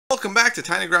Welcome back to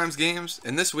Tiny Grimes Games,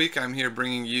 and this week I'm here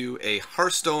bringing you a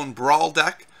Hearthstone Brawl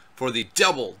deck for the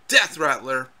double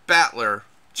Deathrattle Battler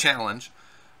challenge.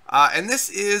 And this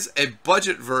is a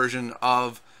budget version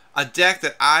of a deck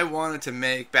that I wanted to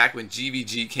make back when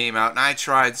GVG came out, and I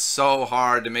tried so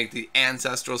hard to make the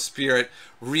Ancestral Spirit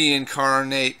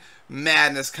Reincarnate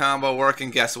Madness combo work,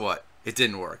 and guess what? It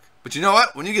didn't work. But you know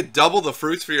what? When you get double the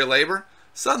fruits for your labor,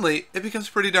 suddenly it becomes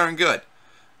pretty darn good.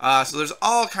 So there's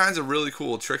all kinds of really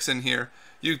cool tricks in here.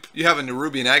 You have a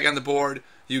Nerubian egg on the board.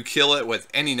 You kill it with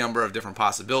any number of different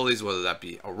possibilities, whether that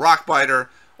be a rock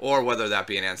biter or whether that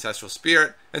be an Ancestral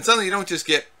Spirit. And suddenly you don't just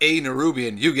get a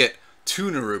Nerubian, you get two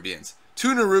Nerubians.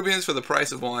 Two Nerubians for the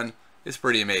price of one is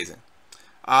pretty amazing.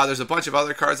 There's a bunch of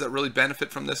other cards that really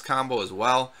benefit from this combo as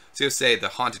well. So you say the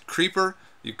Haunted Creeper.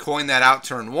 You coin that out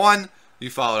turn one.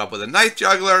 You follow it up with a Knife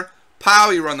Juggler.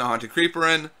 Pow, you run the Haunted Creeper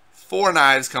in. 4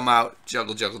 knives come out,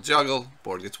 juggle, juggle, juggle,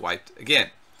 board gets wiped again.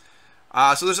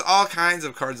 So there's all kinds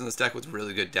of cards in this deck with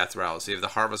really good death rattles. So you have the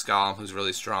Harvest Golem, who's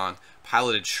really strong.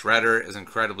 Piloted Shredder is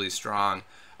incredibly strong.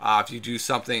 If you do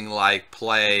something like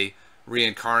play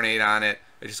Reincarnate on it,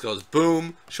 it just goes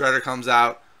boom, Shredder comes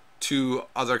out, 2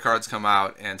 other cards come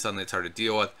out, and suddenly it's hard to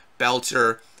deal with.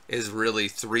 Belcher is really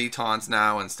 3 taunts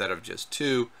now instead of just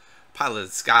 2.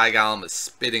 Piloted Sky Golem is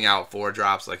spitting out 4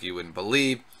 drops like you wouldn't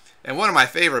believe. And one of my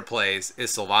favorite plays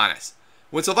is Sylvanas.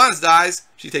 When Sylvanas dies,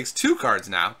 she takes 2 cards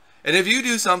now. And if you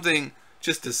do something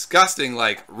just disgusting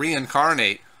like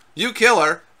Reincarnate, you kill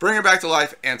her, bring her back to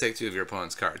life, and take 2 of your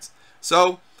opponent's cards.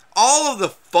 So all of the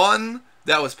fun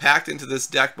that was packed into this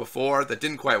deck before that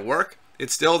didn't quite work,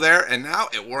 it's still there, and now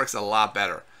it works a lot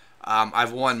better.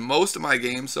 I've won most of my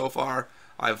games so far.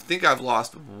 I think I've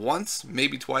lost once,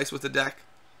 maybe twice with the deck,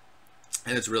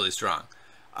 and it's really strong.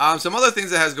 Some other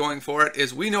things it has going for it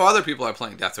is we know other people are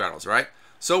playing Deathrattles, right?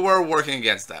 So we're working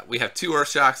against that. We have 2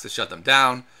 Earthshocks to shut them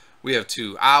down. We have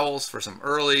 2 Owls for some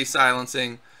early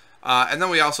silencing. And then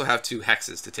we also have 2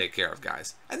 Hexes to take care of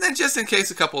guys. And then just in case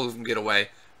a couple of them get away,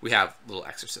 we have Little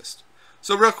Exorcist.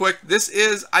 So real quick, this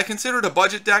is, I consider it a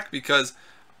budget deck because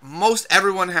most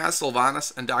everyone has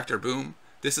Sylvanas and Dr. Boom.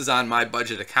 This is on my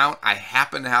budget account. I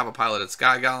happen to have a Piloted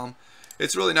Sky Golem.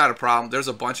 It's really not a problem. There's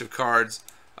a bunch of cards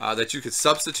that you could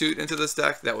substitute into this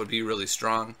deck that would be really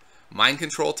strong. Mind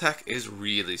Control Tech is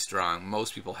really strong.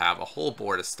 Most people have a whole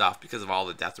board of stuff because of all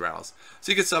the death rattles.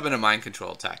 So you could sub in a Mind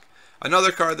Control Tech.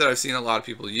 Another card that I've seen a lot of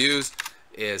people use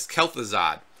is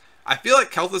Kel'Thuzad. I feel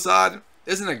like Kel'Thuzad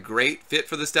isn't a great fit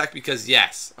for this deck because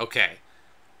yes, okay,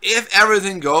 if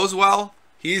everything goes well,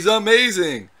 he's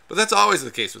amazing. But that's always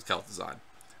the case with Kel'Thuzad.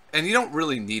 And you don't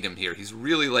really need him here. He's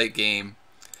really late game,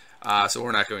 so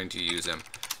we're not going to use him.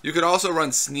 You could also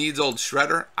run Sneed's Old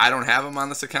Shredder. I don't have him on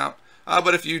this account,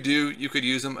 but if you do, you could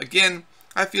use him. Again,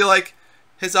 I feel like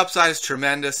his upside is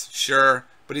tremendous, sure,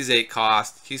 but he's 8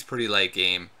 cost. He's pretty late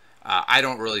game. I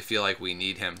don't really feel like we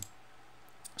need him.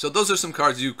 So those are some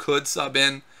cards you could sub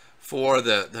in for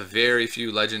the very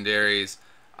few legendaries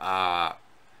and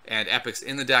epics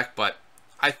in the deck, but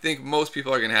I think most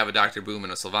people are going to have a Dr. Boom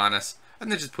and a Sylvanas,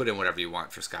 and then just put in whatever you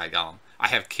want for Sky Golem. I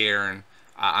have Cairn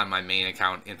on my main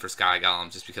account in for Sky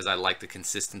Golem just because I like the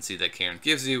consistency that Cairn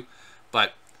gives you,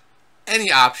 but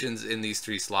any options in these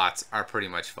 3 slots are pretty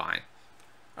much fine.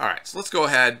 Alright, so let's go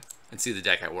ahead and see the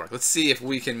deck at work. Let's see if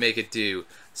we can make it do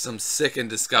some sick and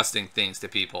disgusting things to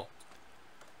people.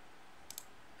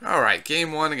 Alright,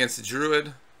 game 1 against the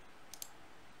Druid.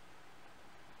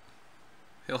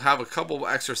 He'll have a couple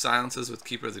extra silences with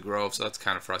Keeper of the Grove, so that's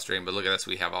kind of frustrating, but look at this,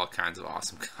 we have all kinds of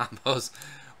awesome combos.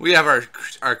 We have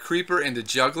our Creeper into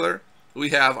Juggler. We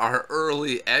have our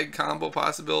early Egg combo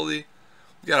possibility.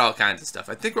 We got all kinds of stuff.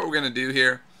 I think what we're going to do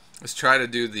here is try to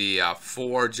do the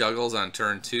 4 Juggles on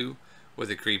turn 2 with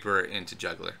a Creeper into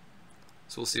Juggler.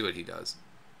 So we'll see what he does.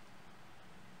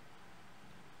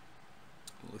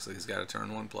 Looks like he's got a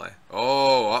turn 1 play.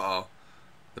 Oh, uh-oh.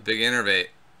 The big Innervate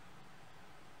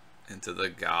into the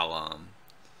Golem.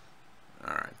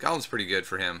 Alright, Golem's pretty good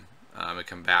for him. It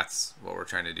combats what we're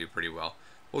trying to do pretty well.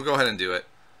 We'll go ahead and do it.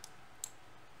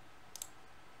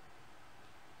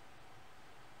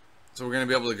 So we're going to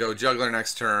be able to go Juggler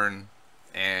next turn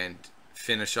and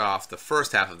finish off the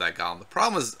first half of that Golem. The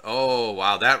problem is, oh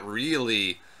wow, that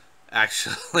really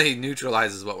actually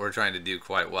neutralizes what we're trying to do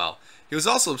quite well. He was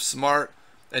also smart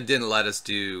and didn't let us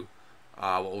do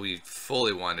what we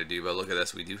fully wanted to do, but look at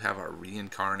this, we do have our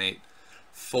Reincarnate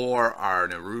for our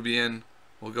Nerubian.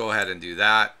 We'll go ahead and do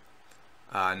that.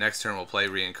 Next turn we'll play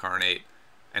Reincarnate,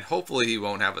 and hopefully he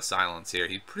won't have a silence here.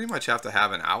 He'd pretty much have to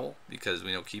have an Owl because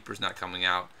we know Keeper's not coming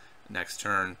out next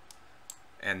turn.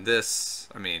 And this,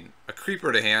 I mean, a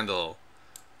Creeper to handle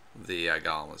the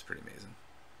Golem was pretty amazing.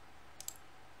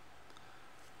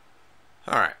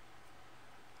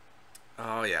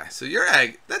 So your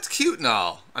egg, that's cute and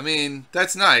all. I mean,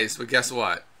 that's nice, but guess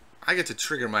what? I get to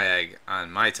trigger my egg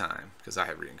on my time because I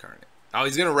have reincarnate. Oh,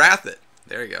 he's going to wrath it.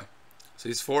 There you go. So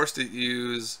he's forced to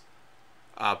use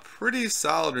a pretty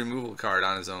solid removal card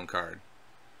on his own card.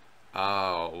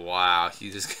 Oh, wow. He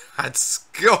just got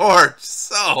scorched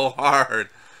so hard.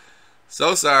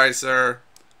 So sorry, sir.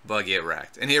 But get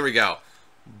wrecked. And here we go.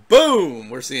 Boom!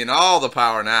 We're seeing all the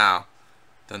power now.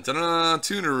 Dun dun dun.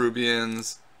 2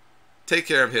 Nerubians. Take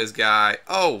care of his guy.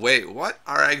 Oh, wait. What?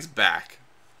 Our egg's back.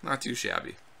 Not too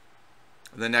shabby.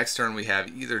 The next turn we have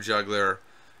either Juggler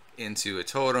into a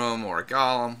Totem or a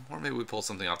Golem. Or maybe we pull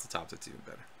something off the top that's even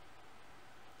better.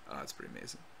 Oh, that's pretty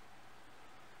amazing.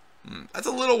 That's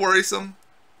a little worrisome.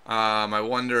 I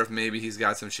wonder if maybe he's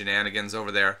got some shenanigans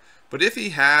over there. But if he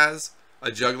has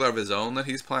a Juggler of his own that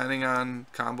he's planning on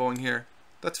comboing here,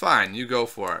 that's fine. You go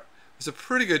for it. There's a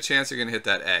pretty good chance you're going to hit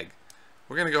that egg.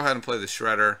 We're going to go ahead and play the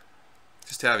Shredder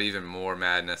just to have even more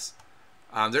madness.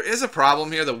 There is a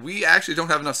problem here that we actually don't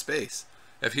have enough space.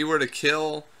 If he were to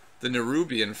kill the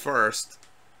Nerubian first,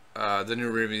 the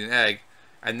Nerubian egg,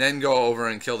 and then go over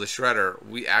and kill the Shredder,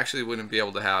 we actually wouldn't be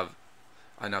able to have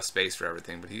enough space for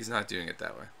everything, but he's not doing it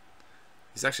that way.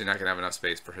 He's actually not going to have enough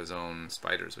space for his own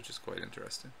spiders, which is quite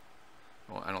interesting.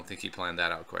 Well, I don't think he planned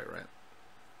that out quite right.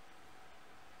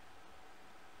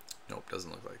 Nope,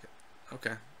 doesn't look like it.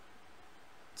 Okay.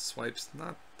 Swipe's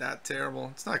not that terrible.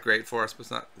 It's not great for us, but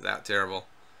it's not that terrible.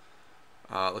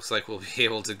 Looks like we'll be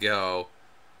able to go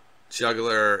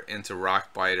Juggler into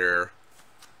Rockbiter.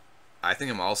 I think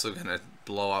I'm also going to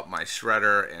blow up my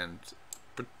Shredder and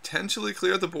potentially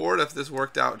clear the board if this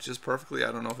worked out just perfectly.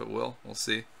 I don't know if it will. We'll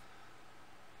see.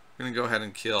 I'm going to go ahead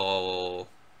and kill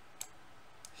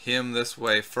him this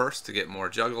way first to get more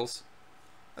juggles.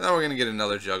 And then we're going to get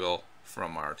another juggle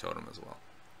from our totem as well.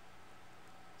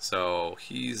 So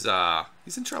he's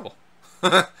in trouble.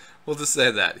 We'll just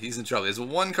say that. He's in trouble. He has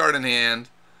 1 card in hand.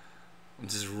 I'm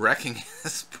just wrecking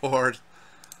his board.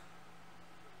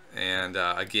 And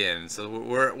again, so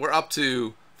we're up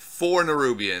to 4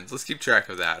 Nerubians. Let's keep track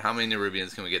of that. How many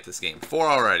Nerubians can we get this game? 4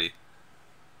 already.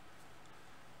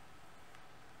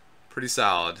 Pretty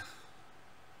solid.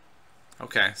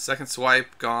 Okay, second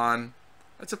swipe gone.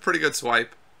 That's a pretty good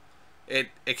swipe.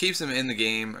 It keeps him in the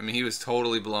game. I mean, he was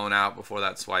totally blown out before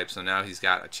that swipe, so now he's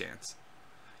got a chance.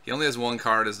 He only has 1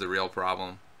 card is the real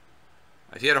problem.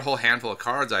 If he had a whole handful of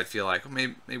cards, I'd feel like, oh,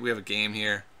 maybe we have a game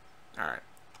here. All right.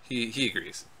 He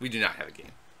agrees. We do not have a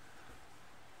game.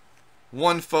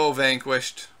 1 foe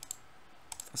vanquished.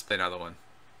 Let's play another one.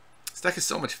 This deck is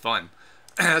so much fun.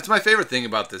 That's my favorite thing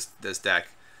about this deck.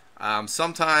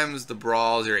 Sometimes the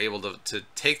brawls, you're able to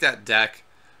take that deck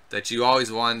that you always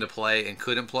wanted to play and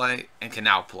couldn't play and can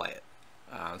now play it.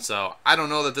 So I don't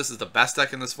know that this is the best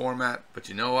deck in this format, but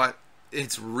you know what?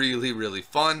 It's really, really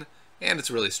fun and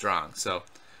it's really strong. So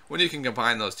when you can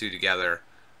combine those two together,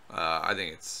 I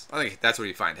think that's where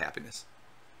you find happiness.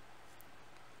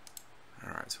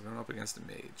 All right, so we're going up against a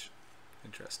mage.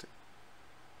 Interesting.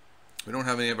 We don't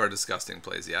have any of our disgusting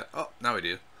plays yet. Oh, now we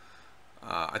do.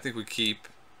 I think we keep.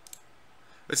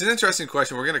 It's an interesting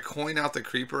question. We're going to coin out the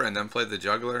creeper and then play the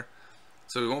juggler,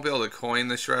 so we won't be able to coin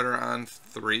the shredder on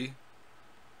 3.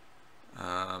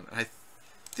 I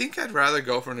think I'd rather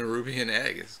go for an Nerubian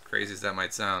egg, as crazy as that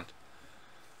might sound,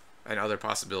 and other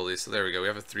possibilities. So there we go. We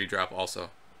have a 3-drop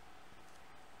also.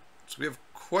 So we have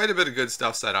quite a bit of good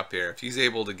stuff set up here. If he's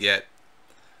able to get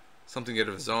something good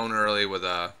of his own early with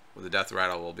a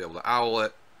Deathrattle, we'll be able to owl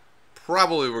it.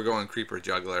 Probably we're going creeper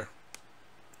juggler,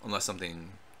 unless something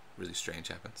really strange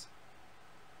happens.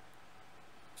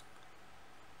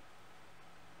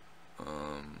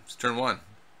 It's turn 1.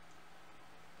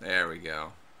 There we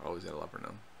go. Always got a leper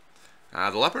gnome.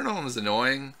 The leper gnome is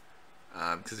annoying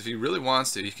because if he really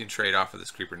wants to, he can trade off of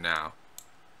this creeper now,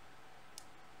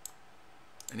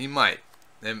 and he might.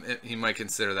 He might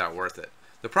consider that worth it.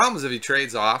 The problem is if he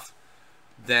trades off,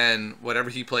 then whatever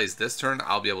he plays this turn,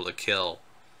 I'll be able to kill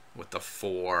with the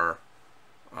 4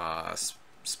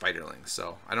 spiderlings.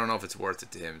 So I don't know if it's worth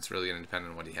it to him. It's really going to depend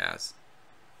on what he has.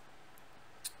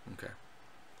 Okay.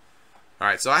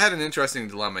 Alright, so I had an interesting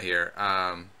dilemma here.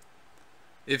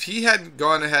 If he had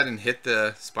gone ahead and hit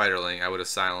the spiderling, I would have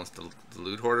silenced the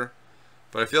loot hoarder.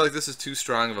 But I feel like this is too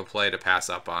strong of a play to pass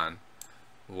up on.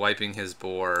 Wiping his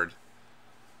board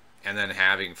and then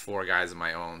having 4 guys of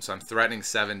my own. So I'm threatening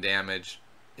 7 damage.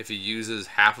 If he uses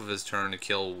half of his turn to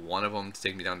kill one of them to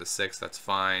take me down to 6, that's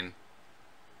fine.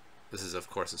 This is, of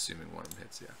course, assuming one of them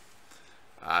hits,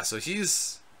 yeah. So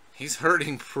he's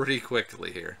hurting pretty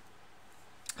quickly here.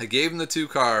 I gave him the 2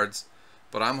 cards,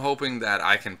 but I'm hoping that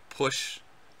I can push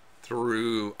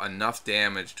through enough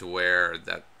damage to where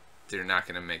that they're not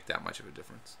going to make that much of a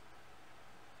difference.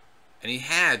 And he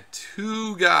had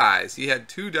 2 guys. He had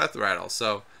 2 Deathrattles.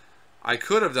 So I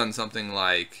could have done something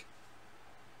like,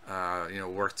 you know,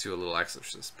 work to a little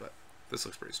Exorcist, but this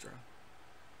looks pretty strong.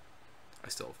 I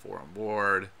still have 4 on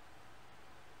board.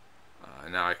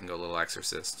 And now I can go little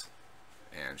Exorcist,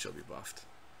 and she'll be buffed.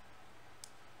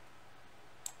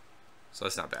 So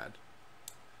that's not bad.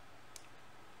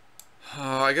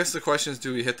 I guess the question is,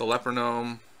 do we hit the Leper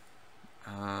Gnome?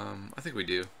 I think we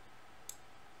do.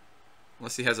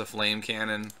 Unless he has a flame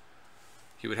cannon,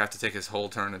 he would have to take his whole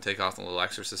turn and take off the little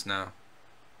Exorcist now.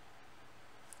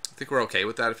 I think we're okay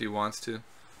with that if he wants to.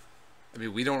 I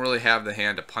mean, we don't really have the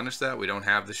hand to punish that. We don't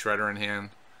have the Shredder in hand.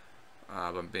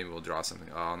 But maybe we'll draw something.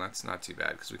 Oh, and that's not too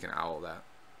bad because we can owl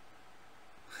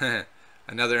that.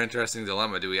 Another interesting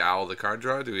dilemma. Do we owl the card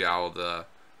draw? Or do we owl the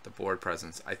board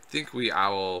presence? I think we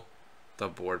owl the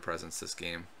board presence this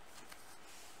game.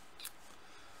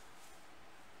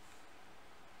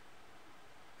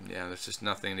 Yeah, there's just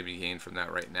nothing to be gained from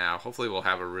that right now. Hopefully we'll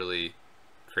have a really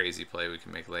crazy play we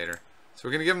can make later. So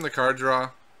we're going to give him the card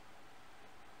draw.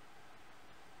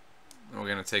 And we're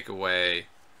going to take away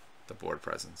the board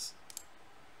presence.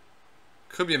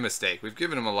 Could be a mistake. We've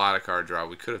given him a lot of card draw.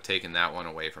 We could have taken that one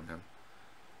away from him.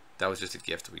 That was just a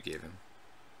gift we gave him.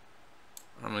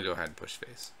 I'm going to go ahead and push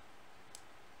face.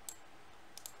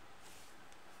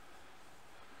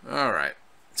 Alright.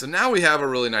 So now we have a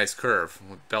really nice curve.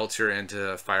 With Belcher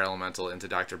into Fire Elemental into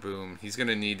Dr. Boom. He's going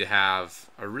to need to have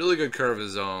a really good curve of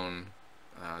his own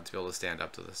to be able to stand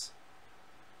up to this.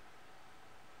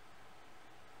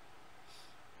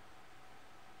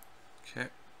 Okay.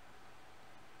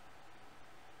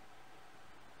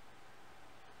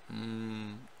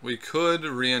 We could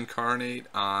reincarnate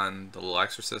on the little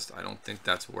Exorcist. I don't think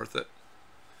that's worth it.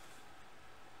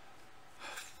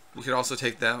 We could also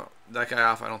take that guy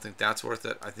off. I don't think that's worth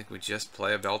it. I think we just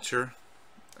play a Belcher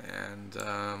and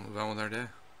move on with our day.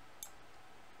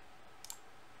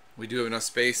 We do have enough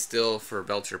space still for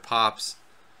Belcher pops.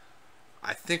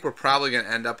 I think we're probably going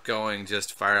to end up going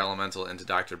just Fire Elemental into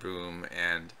Dr. Boom,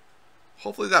 and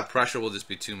hopefully that pressure will just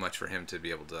be too much for him to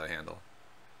be able to handle.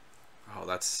 Oh,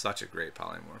 that's such a great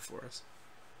polymorph for us.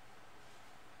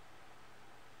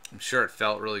 I'm sure it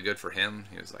felt really good for him.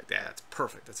 He was like, yeah, that's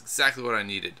perfect. That's exactly what I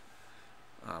needed.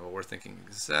 But we're thinking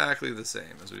exactly the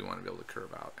same as we want to be able to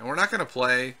curve out. And we're not going to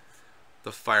play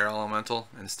the Fire Elemental.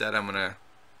 Instead, I'm going to...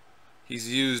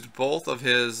 He's used both of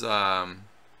his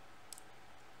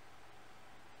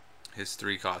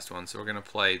 3-cost ones. So we're going to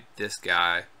play this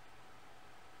guy.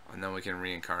 And then we can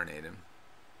reincarnate him.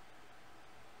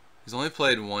 He's only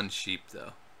played 1 sheep,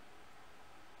 though.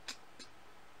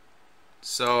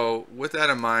 So, with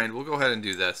that in mind, we'll go ahead and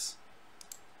do this.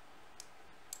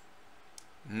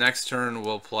 Next turn,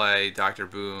 we'll play Dr.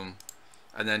 Boom.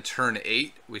 And then turn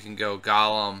 8, we can go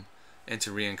Golem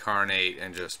into Reincarnate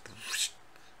and just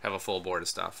have a full board of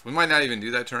stuff. We might not even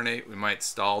do that turn 8. We might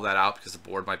stall that out because the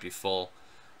board might be full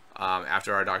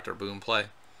after our Dr. Boom play.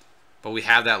 But we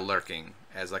have that lurking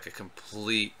as like a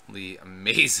completely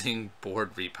amazing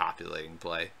board repopulating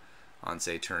play on,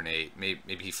 say, turn 8.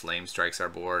 Maybe he Flame Strikes our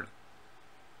board.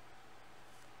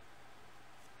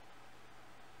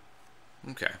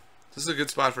 Okay, this is a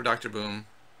good spot for Dr. Boom.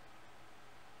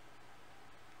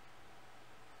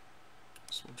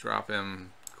 So we'll drop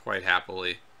him quite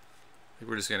happily. I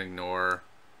think we're just going to ignore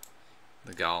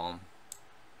the Golem.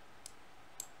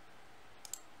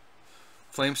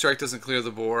 Flame Strike doesn't clear the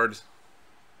board.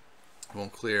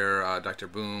 Won't clear Dr.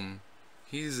 Boom.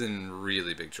 He's in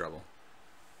really big trouble.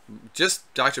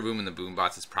 Just Dr. Boom and the Boom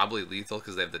bots is probably lethal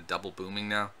because they have the double booming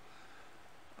now.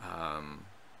 Yeah.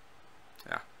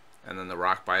 And then the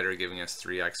Rock Biter giving us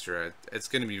 3 extra. It's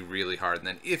going to be really hard. And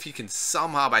then if he can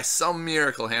somehow, by some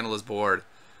miracle, handle his board,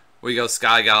 we go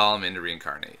Sky Golem into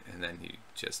Reincarnate. And then he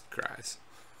just cries.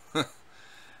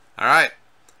 Alright.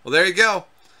 Well, there you go.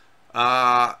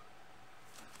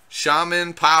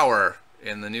 Shaman power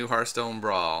in the new Hearthstone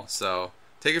Brawl. So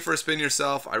take it for a spin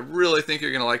yourself. I really think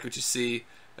you're going to like what you see.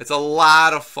 It's a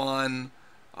lot of fun.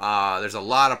 There's a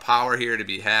lot of power here to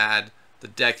be had. The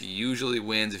deck usually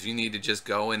wins. If you need to just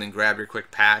go in and grab your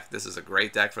quick pack, this is a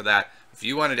great deck for that. If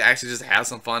you wanted to actually just have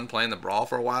some fun playing the Brawl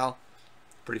for a while,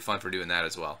 pretty fun for doing that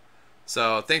as well.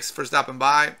 So thanks for stopping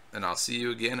by, and I'll see you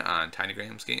again on Tiny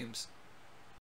Graham's Games.